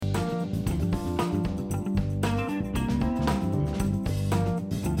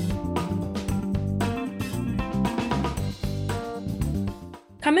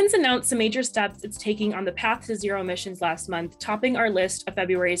Cummins announced some major steps it's taking on the path to zero emissions last month, topping our list of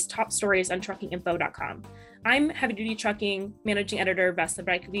February's top stories on truckinginfo.com. I'm Heavy Duty Trucking Managing Editor Vesna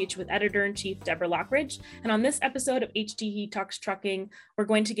Brajkovic with Editor-in-Chief Deborah Lockridge, and on this episode of HTE Talks Trucking, we're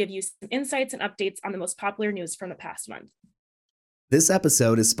going to give you some insights and updates on the most popular news from the past month. This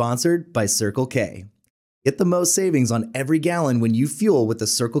episode is sponsored by Circle K. Get the most savings on every gallon when you fuel with the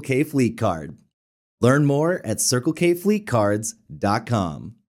Circle K Fleet Card. Learn more at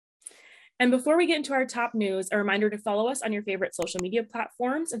CircleKFleetCards.com. And before we get into our top news, a reminder to follow us on your favorite social media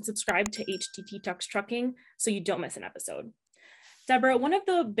platforms and subscribe to HTT Talks Trucking so you don't miss an episode. Deborah, one of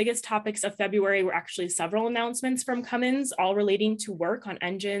the biggest topics of February were actually several announcements from Cummins, all relating to work on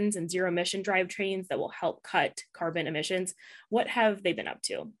engines and zero emission drivetrains that will help cut carbon emissions. What have they been up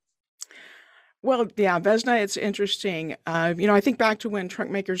to? Well, yeah, Vesna, it's interesting. I think back to when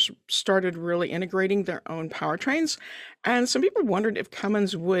truck makers started really integrating their own powertrains, and some people wondered if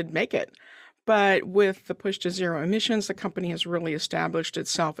Cummins would make it. But with the push to zero emissions, the company has really established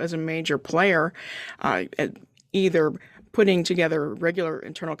itself as a major player, at either putting together regular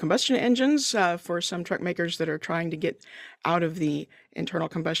internal combustion engines for some truck makers that are trying to get out of the internal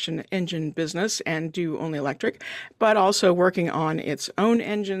combustion engine business and do only electric, but also working on its own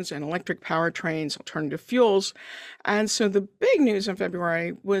engines and electric powertrains, alternative fuels. And so the big news in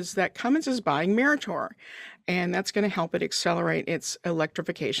February was that Cummins is buying Meritor, and that's going to help it accelerate its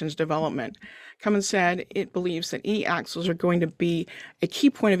electrification's development. Cummins said it believes that e-axles are going to be a key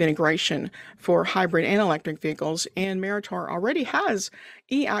point of integration for hybrid and electric vehicles, and Meritor already has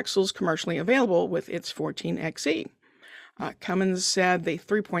e-axles commercially available with its 14xe. Cummins said the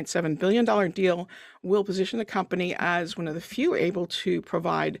 $3.7 billion deal will position the company as one of the few able to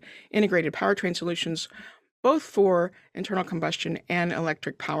provide integrated powertrain solutions both for internal combustion and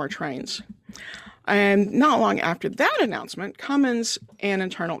electric powertrains. And not long after that announcement, Cummins and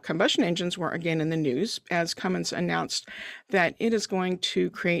internal combustion engines were again in the news as Cummins announced that it is going to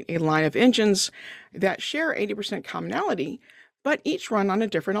create a line of engines that share 80% commonality, but each run on a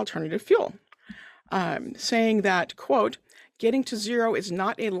different alternative fuel, saying that, quote, getting to zero is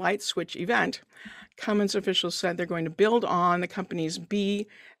not a light switch event. Cummins officials said they're going to build on the company's B,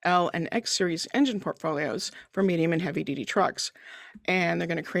 L, and X series engine portfolios for medium and heavy duty trucks. And they're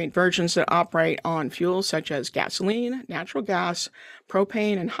going to create versions that operate on fuels such as gasoline, natural gas,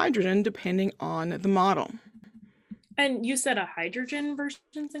 propane, and hydrogen, depending on the model. And you said a hydrogen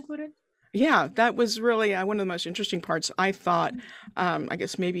version's included? Yeah, that was really one of the most interesting parts. I thought, I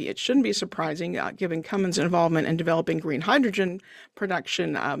guess maybe it shouldn't be surprising, given Cummins' involvement in developing green hydrogen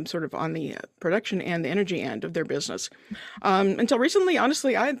production, sort of on the production and the energy end of their business. Until recently,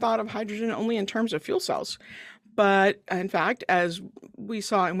 honestly, I had thought of hydrogen only in terms of fuel cells. But in fact, as we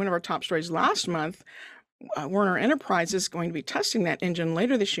saw in one of our top stories last month, Werner Enterprises is going to be testing that engine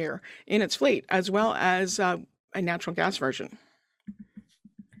later this year in its fleet, as well as a natural gas version.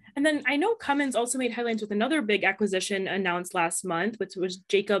 And then I know Cummins also made headlines with another big acquisition announced last month, which was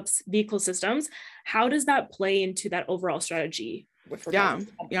Jacobs Vehicle Systems. How does that play into that overall strategy? Yeah.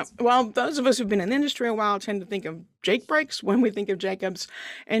 Well, those of us who've been in the industry a while tend to think of Jake brakes when we think of Jacobs.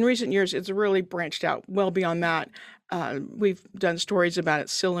 In recent years, it's really branched out well beyond that. We've done stories about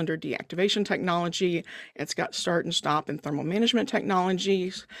its cylinder deactivation technology. It's got start and stop and thermal management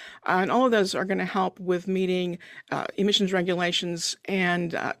technologies. And all of those are going to help with meeting emissions regulations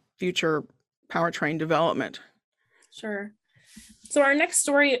and future powertrain development. Sure. So our next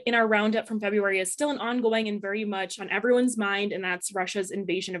story in our roundup from February is still an ongoing and very much on everyone's mind, and that's Russia's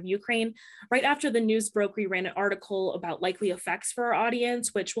invasion of Ukraine. Right after the news broke, we ran an article about likely effects for our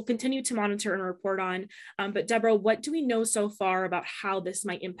audience, which we'll continue to monitor and report on. But Deborah, what do we know so far about how this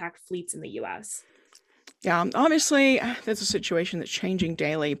might impact fleets in the US? Yeah, obviously, that's a situation that's changing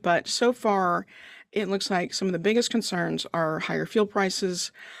daily, but so far, it looks like some of the biggest concerns are higher fuel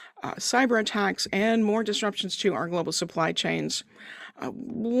prices, cyber attacks, and more disruptions to our global supply chains.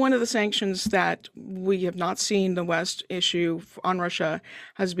 One of the sanctions that we have not seen the West issue on Russia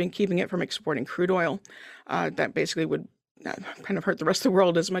has been keeping it from exporting crude oil. That basically would kind of hurt the rest of the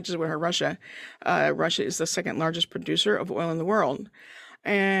world as much as it would hurt Russia. Russia is the second largest producer of oil in the world.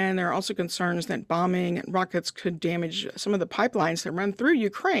 And there are also concerns that bombing and rockets could damage some of the pipelines that run through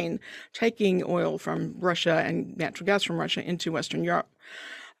Ukraine, taking oil from Russia and natural gas from Russia into Western Europe.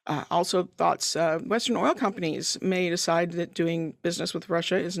 Also thoughts Western oil companies may decide that doing business with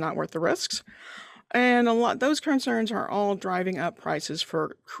Russia is not worth the risks. And those concerns are all driving up prices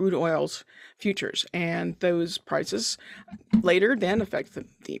for crude oil's futures. And those prices later then affect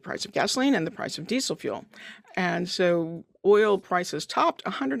the price of gasoline and the price of diesel fuel. And so oil prices topped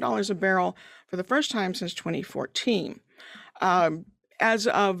 $100 a barrel for the first time since 2014. As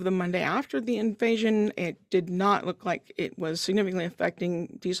of the Monday after the invasion, it did not look like it was significantly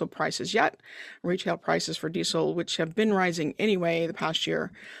affecting diesel prices yet. Retail prices for diesel, which have been rising anyway the past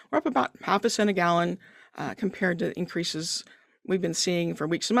year, were up about half a cent a gallon compared to increases we've been seeing for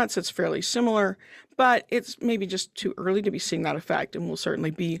weeks and months. It's fairly similar, but it's maybe just too early to be seeing that effect, and we'll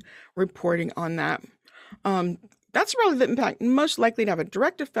certainly be reporting on that. That's probably the impact most likely to have a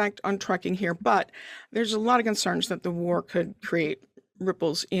direct effect on trucking here, but there's a lot of concerns that the war could create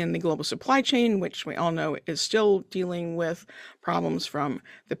ripples in the global supply chain, which we all know is still dealing with problems from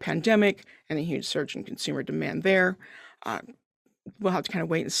the pandemic and a huge surge in consumer demand there. We'll have to kind of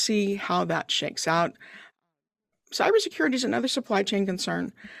wait and see how that shakes out. Cybersecurity is another supply chain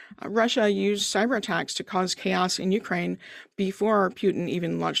concern. Russia used cyber attacks to cause chaos in Ukraine before Putin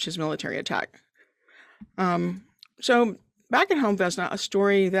even launched his military attack. So back at home, Vesna, a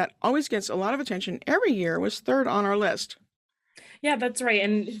story that always gets a lot of attention every year was third on our list. Yeah, that's right.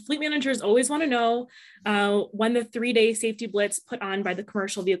 And fleet managers always want to know when the 3-day safety blitz put on by the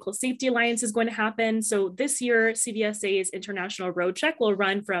Commercial Vehicle Safety Alliance is going to happen. So this year, CVSA's International Road Check will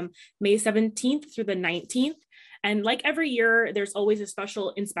run from May 17th through the 19th. And like every year, there's always a special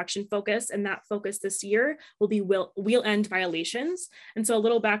inspection focus, and that focus this year will be wheel end violations. And so a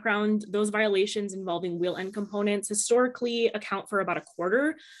little background, those violations involving wheel end components historically account for about a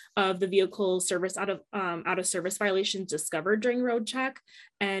quarter of the vehicle service out of service violations discovered during road check.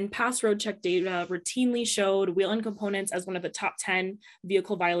 And past road check data routinely showed wheel end components as one of the top 10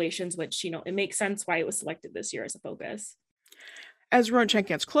 vehicle violations, which, it makes sense why it was selected this year as a focus. As road check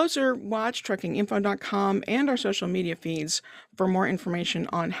gets closer, watch truckinginfo.com and our social media feeds for more information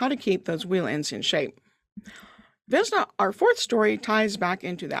on how to keep those wheel ends in shape. Vesna, our fourth story ties back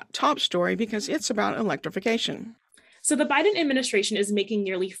into that top story because it's about electrification. So the Biden administration is making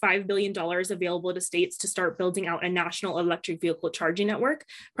nearly $5 billion available to states to start building out a national electric vehicle charging network.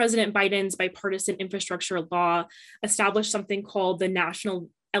 President Biden's bipartisan infrastructure law established something called the National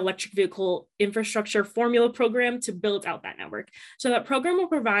Electric Vehicle Infrastructure Formula Program to build out that network. So that program will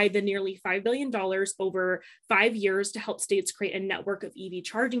provide the nearly $5 billion over 5 years to help states create a network of EV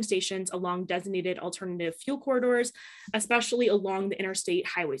charging stations along designated alternative fuel corridors, especially along the interstate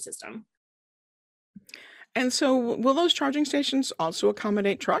highway system. And so will those charging stations also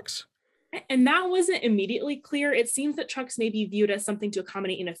accommodate trucks? And that wasn't immediately clear. It seems that trucks may be viewed as something to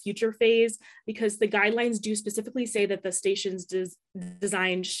accommodate in a future phase because the guidelines do specifically say that the station's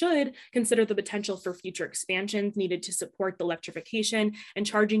design should consider the potential for future expansions needed to support the electrification and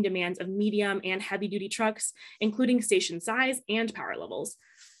charging demands of medium and heavy duty trucks, including station size and power levels.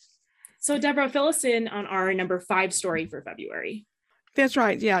 So Deborah, fill us in on our number 5 story for February. That's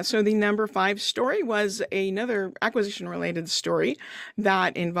right. Yeah. So the number 5 story was another acquisition related story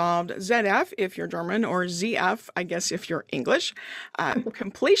that involved ZF, if you're German, or ZF, I guess, if you're English,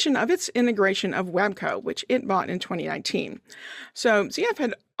 completion of its integration of WABCO, which it bought in 2019. So ZF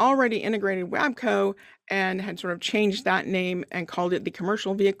had already integrated WABCO and had sort of changed that name and called it the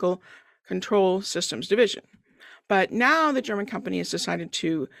Commercial Vehicle Control Systems Division. But now the German company has decided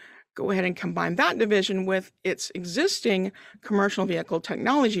to go ahead and combine that division with its existing commercial vehicle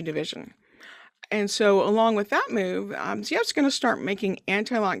technology division. And so along with that move, ZF's going to start making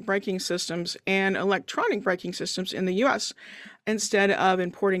anti-lock braking systems and electronic braking systems in the U.S. instead of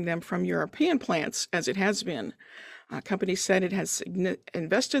importing them from European plants, as it has been. Company said it has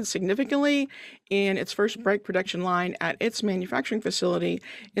invested significantly in its first brake production line at its manufacturing facility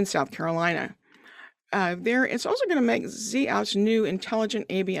in South Carolina. It's also going to make ZF's new intelligent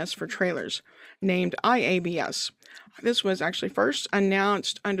ABS for trailers, named iABS. This was actually first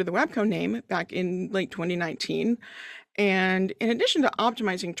announced under the WABCO name back in late 2019. And in addition to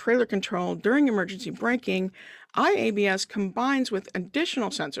optimizing trailer control during emergency braking, iABS combines with additional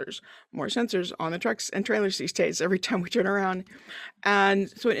sensors, more sensors on the trucks and trailers these days every time we turn around. And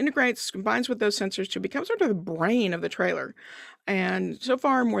so it combines with those sensors to become sort of the brain of the trailer. And so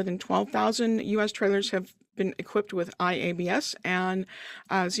far, more than 12,000 U.S. trailers have been equipped with iABS, and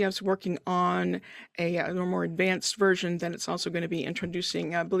ZF's working on a more advanced version that it's also going to be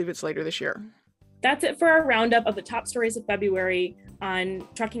introducing, I believe it's later this year. That's it for our roundup of the top stories of February on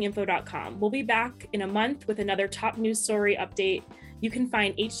truckinginfo.com. We'll be back in a month with another top news story update. You can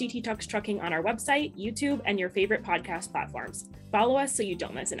find HTT Talks Trucking on our website, YouTube, and your favorite podcast platforms. Follow us so you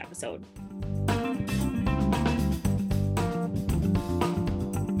don't miss an episode.